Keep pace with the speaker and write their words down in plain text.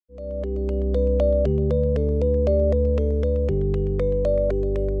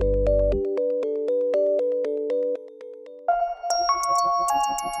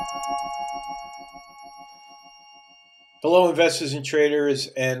Hello, investors and traders,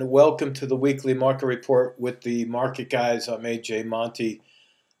 and welcome to the weekly market report with the market guys. I'm AJ Monty.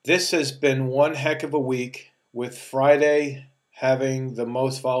 This has been one heck of a week, with Friday having the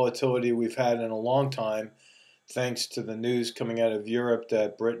most volatility we've had in a long time, thanks to the news coming out of Europe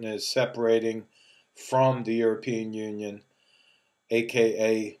that Britain is separating from the European Union,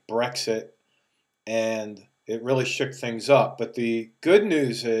 aka Brexit, and it really shook things up. But the good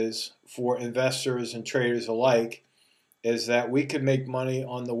news is, for investors and traders alike, is that we could make money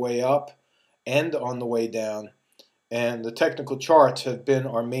on the way up and on the way down. And the technical charts have been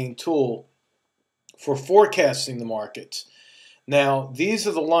our main tool for forecasting the markets. Now, these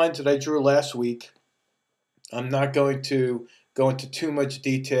are the lines that I drew last week. I'm not going to go into too much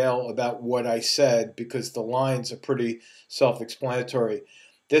detail about what I said because the lines are pretty self-explanatory.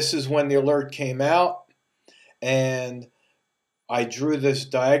 This is when the alert came out, and I drew this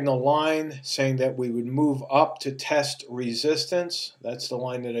diagonal line saying that we would move up to test resistance. That's the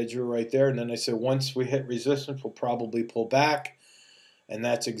line that I drew right there. And then I said once we hit resistance, we'll probably pull back. And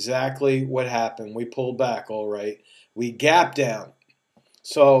that's exactly what happened. We pulled back, all right. We gapped down.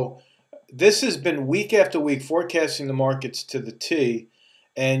 So this has been week after week forecasting the markets to the T.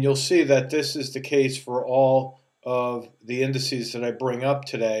 And you'll see that this is the case for all of the indices that I bring up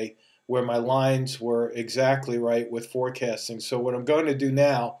today, where my lines were exactly right with forecasting. So what I'm going to do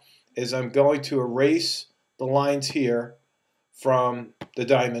now is I'm going to erase the lines here from the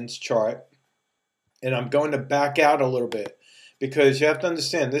diamonds chart, and I'm going to back out a little bit because you have to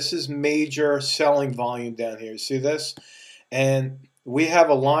understand this is major selling volume down here. See this? And we have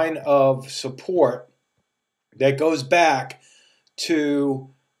a line of support that goes back to,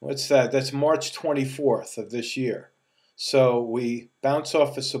 what's that? That's March 24th of this year. So we bounced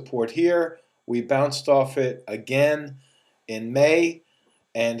off a support here, we bounced off it again in May,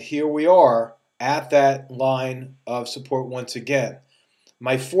 and here we are at that line of support once again.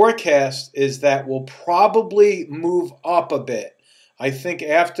 My forecast is that we'll probably move up a bit. I think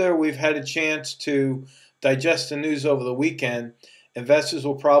after we've had a chance to digest the news over the weekend, investors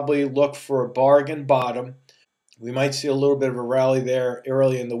will probably look for a bargain bottom. We might see a little bit of a rally there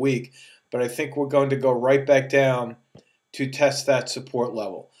early in the week, but I think we're going to go right back down to test that support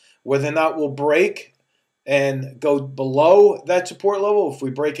level. Whether or not we'll break and go below that support level, if we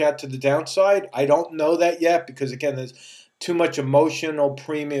break out to the downside, I don't know that yet because, again, there's too much emotional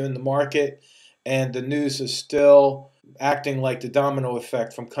premium in the market and the news is still acting like the domino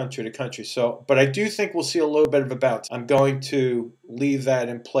effect from country to country. So, but I do think we'll see a little bit of a bounce. I'm going to leave that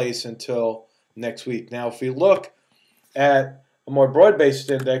in place until next week. Now, if we look at a more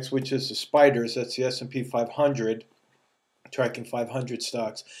broad-based index, which is the spiders, that's the S&P 500, tracking 500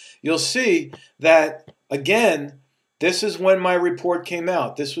 stocks, you'll see that, again, this is when my report came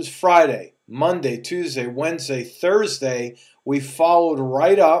out. This was Friday, Monday, Tuesday, Wednesday, Thursday. We followed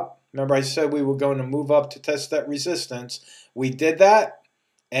right up. Remember I said we were going to move up to test that resistance. We did that,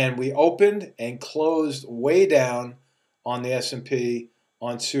 and we opened and closed way down on the S&P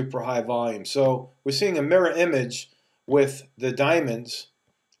on super high volume. So we're seeing a mirror image with the diamonds,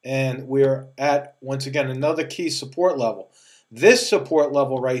 and we're at, once again, another key support level. This support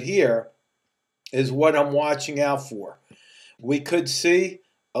level right here is what I'm watching out for. We could see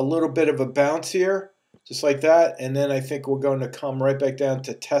a little bit of a bounce here, just like that, and then I think we're going to come right back down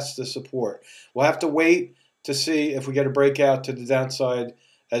to test the support. We'll have to wait to see if we get a breakout to the downside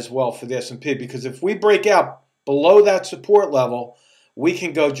as well for the S&P, because if we break out below that support level, we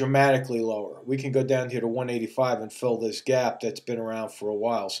can go dramatically lower. We can go down here to 185 and fill this gap that's been around for a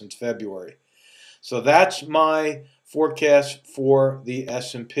while, since February. So that's my forecast for the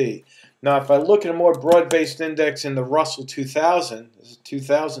S&P. Now, if I look at a more broad-based index in the Russell 2000, this is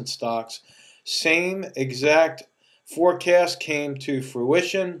 2,000 stocks, same exact forecast came to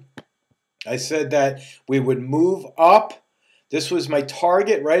fruition. I said that we would move up. This was my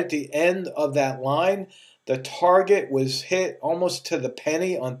target right at the end of that line. The target was hit almost to the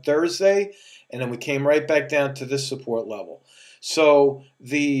penny on Thursday, and then we came right back down to this support level. So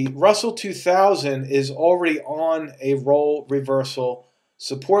the Russell 2000 is already on a roll reversal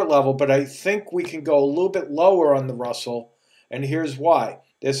support level, but I think we can go a little bit lower on the Russell, and here's why.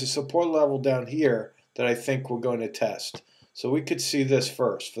 There's a support level down here that I think we're going to test. So we could see this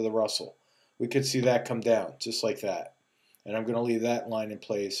first for the Russell. We could see that come down just like that, and I'm going to leave that line in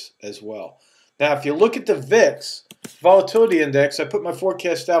place as well. Now, if you look at the VIX volatility index, I put my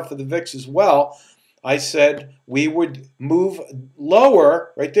forecast out for the VIX as well. I said we would move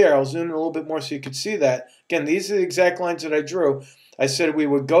lower right there. I'll zoom in a little bit more so you could see that. Again, these are the exact lines that I drew. I said we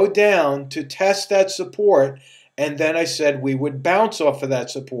would go down to test that support, and then I said we would bounce off of that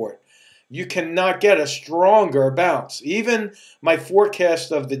support. you cannot get a stronger bounce. Even my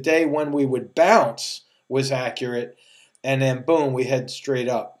forecast of the day when we would bounce was accurate, and then boom, we head straight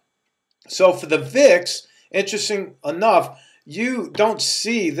up. So for the VIX, interesting enough, you don't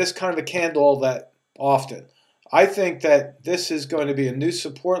see this kind of a candle all that often. I think that this is going to be a new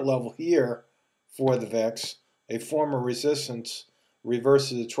support level here for the VIX, a form of resistance,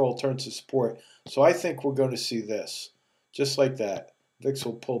 reverses the troll, turns to support. So I think we're going to see this, just like that. VIX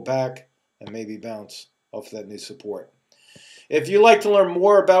will pull back and maybe bounce off that new support. If you'd like to learn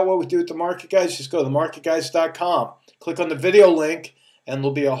more about what we do at The Market Guys, just go to themarketguys.com. Click on the video link, and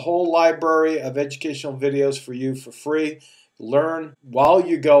there'll be a whole library of educational videos for you for free. Learn while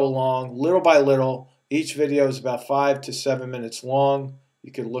you go along, little by little. Each video is about 5 to 7 minutes long.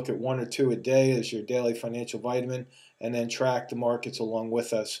 You could look at 1 or 2 a day as your daily financial vitamin, and then track the markets along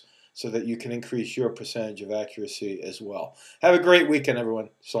with us so that you can increase your percentage of accuracy as well. Have a great weekend, everyone.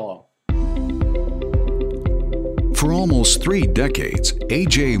 So long. For almost 3 decades,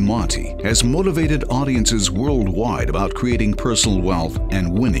 A.J. Monty has motivated audiences worldwide about creating personal wealth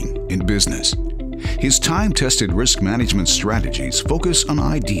and winning in business. His time-tested risk management strategies focus on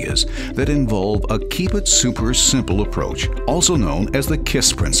ideas that involve a keep it super simple approach, also known as the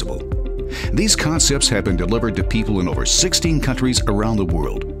KISS principle. These concepts have been delivered to people in over 16 countries around the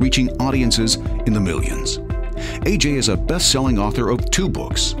world, reaching audiences in the millions. AJ is a best-selling author of 2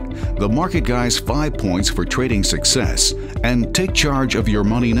 books, The Market Guy's 5 Points for Trading Success and Take Charge of Your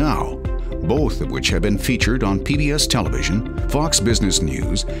Money Now, both of which have been featured on PBS Television, Fox Business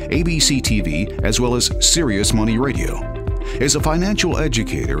News, ABC TV, as well as Sirius Money Radio. As a financial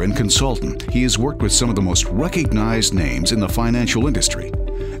educator and consultant, he has worked with some of the most recognized names in the financial industry.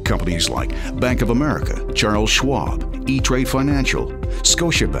 Companies like Bank of America, Charles Schwab, E-Trade Financial,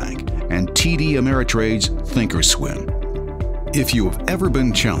 Scotiabank, and TD Ameritrade's Thinkorswim. If you have ever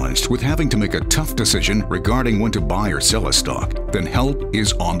been challenged with having to make a tough decision regarding when to buy or sell a stock, then help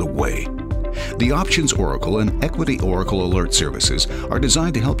is on the way. The Options Oracle and Equity Oracle Alert services are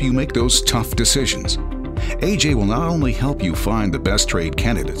designed to help you make those tough decisions. AJ will not only help you find the best trade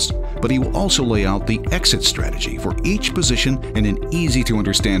candidates, but he will also lay out the exit strategy for each position in an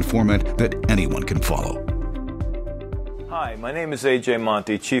easy-to-understand format that anyone can follow. Hi, my name is A.J.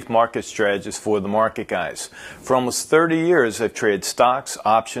 Monty, Chief Market Strategist for The Market Guys. For almost 30 years, I've traded stocks,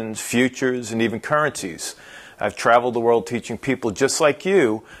 options, futures, and even currencies. I've traveled the world teaching people just like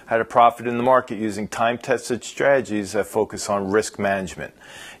you how to profit in the market using time-tested strategies that focus on risk management.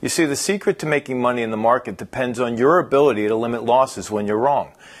 You see, the secret to making money in the market depends on your ability to limit losses when you're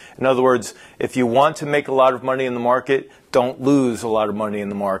wrong. In other words, if you want to make a lot of money in the market, don't lose a lot of money in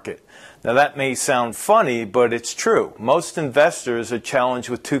the market. Now that may sound funny, but it's true. Most investors are challenged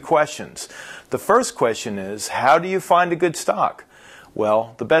with 2 questions. The first question is, how do you find a good stock?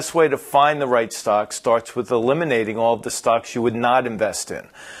 Well, the best way to find the right stock starts with eliminating all of the stocks you would not invest in.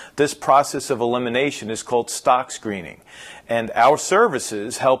 This process of elimination is called stock screening. And our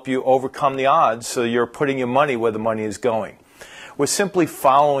services help you overcome the odds so you're putting your money where the money is going. We're simply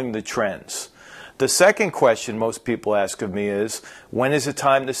following the trends. The second question most people ask of me is, when is it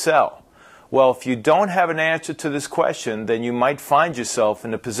time to sell? Well, if you don't have an answer to this question, then you might find yourself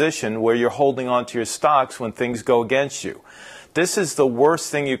in a position where you're holding on to your stocks when things go against you. This is the worst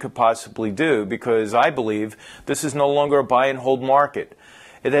thing you could possibly do because I believe this is no longer a buy and hold market.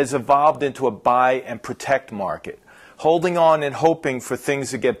 It has evolved into a buy and protect market. Holding on and hoping for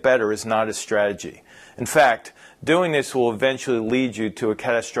things to get better is not a strategy. In fact, doing this will eventually lead you to a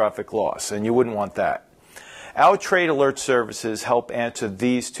catastrophic loss, and you wouldn't want that. Our trade alert services help answer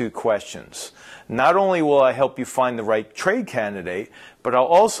these 2 questions. Not only will I help you find the right trade candidate, but I'll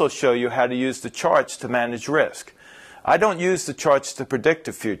also show you how to use the charts to manage risk. I don't use the charts to predict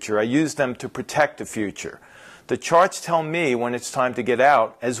the future. I use them to protect the future. The charts tell me when it's time to get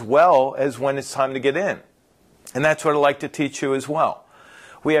out as well as when it's time to get in. And that's what I'd like to teach you as well.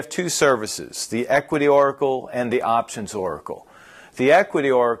 We have 2 services, the Equity Oracle and the Options Oracle. The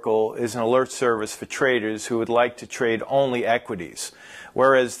Equity Oracle is an alert service for traders who would like to trade only equities,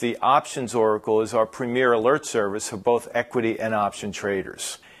 whereas the Options Oracle is our premier alert service for both equity and option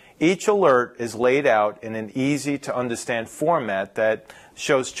traders. Each alert is laid out in an easy-to-understand format that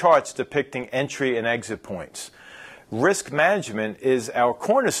shows charts depicting entry and exit points. Risk management is our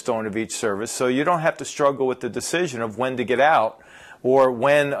cornerstone of each service, so you don't have to struggle with the decision of when to get out or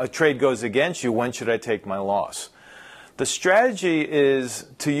when a trade goes against you, when should I take my loss. The strategy is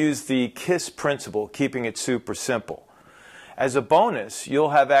to use the KISS principle, keeping it super simple. As a bonus, you'll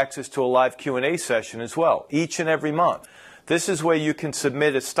have access to a live Q&A session as well, each and every month. This is where you can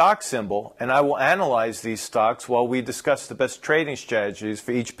submit a stock symbol, and I will analyze these stocks while we discuss the best trading strategies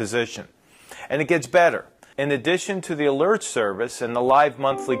for each position. And it gets better. In addition to the alert service and the live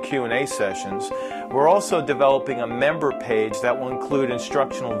monthly Q&A sessions, we're also developing a member page that will include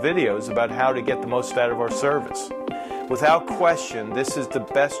instructional videos about how to get the most out of our service. Without question, this is the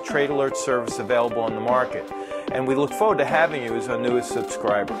best trade alert service available on the market, and we look forward to having you as our newest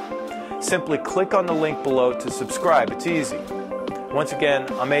subscriber. Simply click on the link below to subscribe. It's easy. Once again,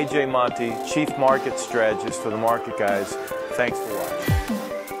 I'm AJ Monty, Chief Market Strategist for the Market Guys. Thanks for watching.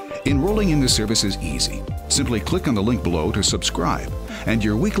 Enrolling in this service is easy. Simply click on the link below to subscribe, and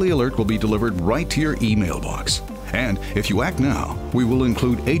your weekly alert will be delivered right to your email box. And if you act now, we will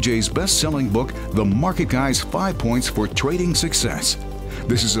include AJ's best-selling book, The Market Guy's 5 Points for Trading Success.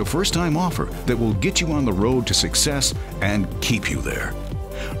 This is a first-time offer that will get you on the road to success and keep you there.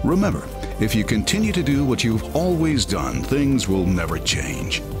 Remember, if you continue to do what you've always done, things will never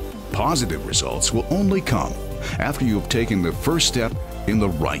change. Positive results will only come after you have taken the first step in the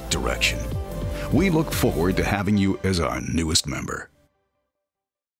right direction. We look forward to having you as our newest member.